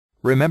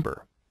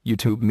Remember,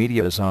 YouTube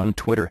Media is on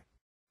Twitter.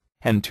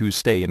 And to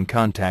stay in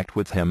contact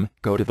with him,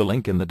 go to the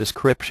link in the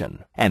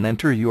description and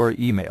enter your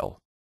email.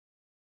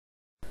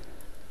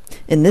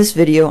 In this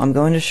video, I'm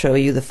going to show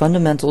you the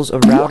fundamentals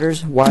of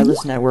routers,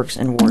 wireless networks,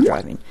 and war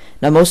driving.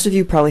 Now, most of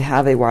you probably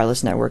have a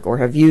wireless network or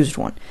have used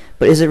one,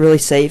 but is it really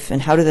safe,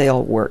 and how do they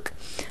all work?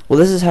 Well,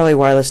 this is how a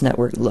wireless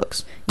network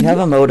looks. You have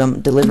a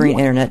modem delivering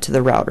internet to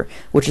the router,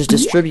 which is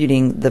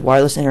distributing the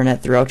wireless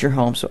internet throughout your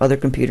home so other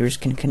computers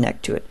can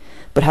connect to it.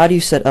 But how do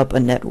you set up a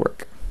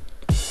network?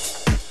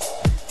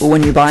 Well,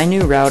 when you buy a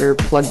new router,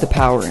 plug the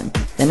power in,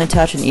 then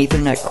attach an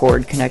Ethernet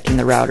cord connecting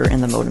the router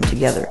and the modem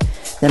together,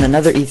 then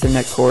another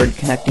Ethernet cord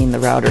connecting the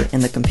router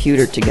and the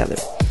computer together.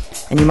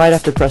 And you might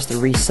have to press the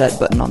reset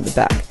button on the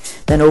back.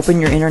 Then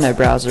open your internet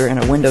browser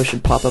and a window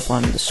should pop up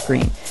on the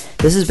screen.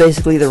 This is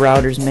basically the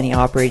router's mini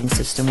operating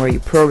system where you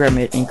program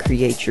it and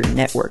create your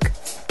network.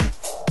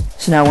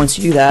 So now once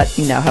you do that,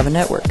 you now have a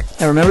network.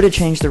 Now remember to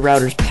change the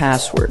router's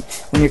password.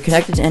 When you're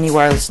connected to any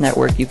wireless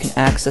network, you can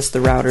access the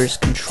router's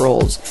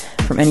controls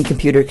from any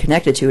computer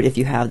connected to it if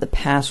you have the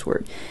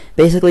password.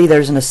 Basically,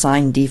 there's an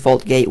assigned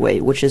default gateway,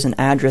 which is an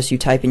address you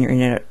type in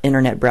your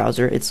internet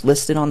browser. It's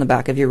listed on the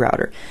back of your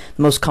router.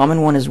 The most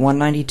common one is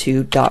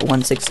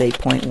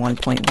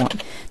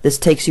 192.168.1.1. This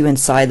takes you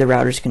inside the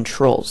router's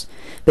controls,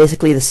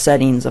 basically the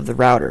settings of the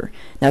router.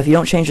 Now, if you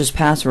don't change this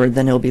password,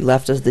 then it'll be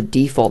left as the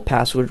default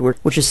password,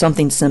 which is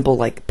something simple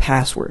like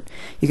password.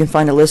 You can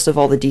find a list of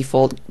all the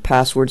default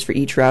passwords for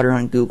each router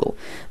on Google,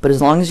 but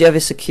as long as you have a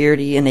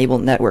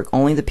security-enabled network,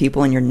 only the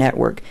people in your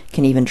network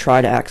can even try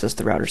to access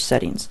the router's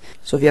settings.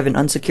 So if you have an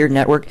unsecured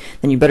network,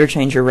 then you better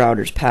change your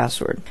router's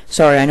password.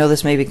 Sorry, I know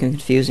this may be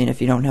confusing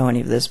if you don't know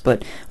any of this,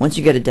 but once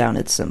you get it down,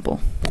 it's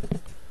simple.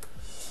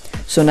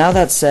 So now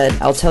that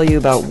said, I'll tell you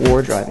about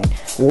war driving.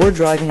 War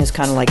driving is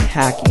kind of like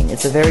hacking.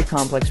 It's a very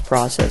complex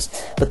process,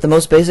 but the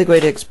most basic way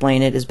to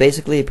explain it is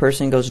basically a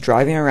person goes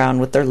driving around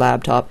with their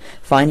laptop,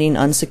 finding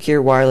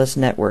unsecure wireless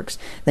networks,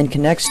 then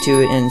connects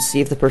to it and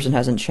see if the person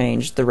hasn't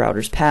changed the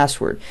router's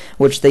password,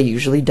 which they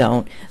usually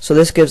don't. So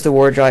this gives the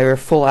war driver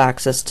full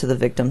access to the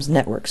victim's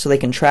network, so they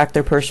can track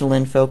their personal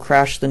info,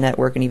 crash the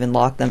network, and even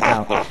lock them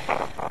out.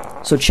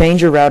 So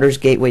change your router's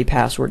gateway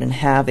password and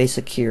have a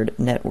secured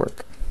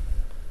network.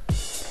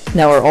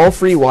 Now, are all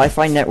free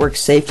Wi-Fi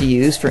networks safe to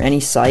use for any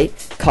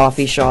site,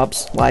 coffee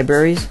shops,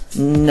 libraries?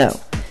 No,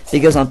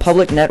 because on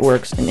public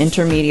networks, an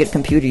intermediate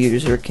computer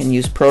user can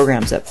use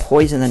programs that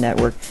poison the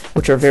network,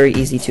 which are very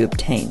easy to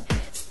obtain.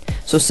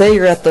 So say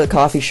you're at the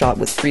coffee shop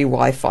with free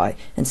Wi-Fi,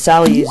 and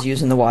Sally is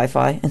using the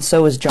Wi-Fi, and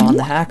so is John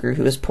the hacker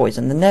who has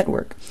poisoned the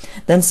network.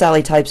 Then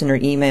Sally types in her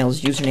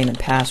email's username and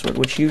password,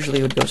 which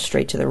usually would go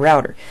straight to the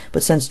router,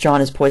 but since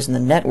John has poisoned the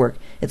network,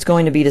 it's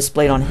going to be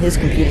displayed on his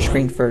computer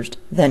screen first,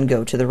 then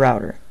go to the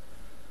router.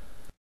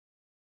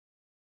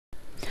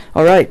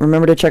 Alright,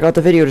 remember to check out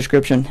the video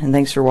description, and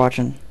thanks for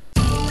watching.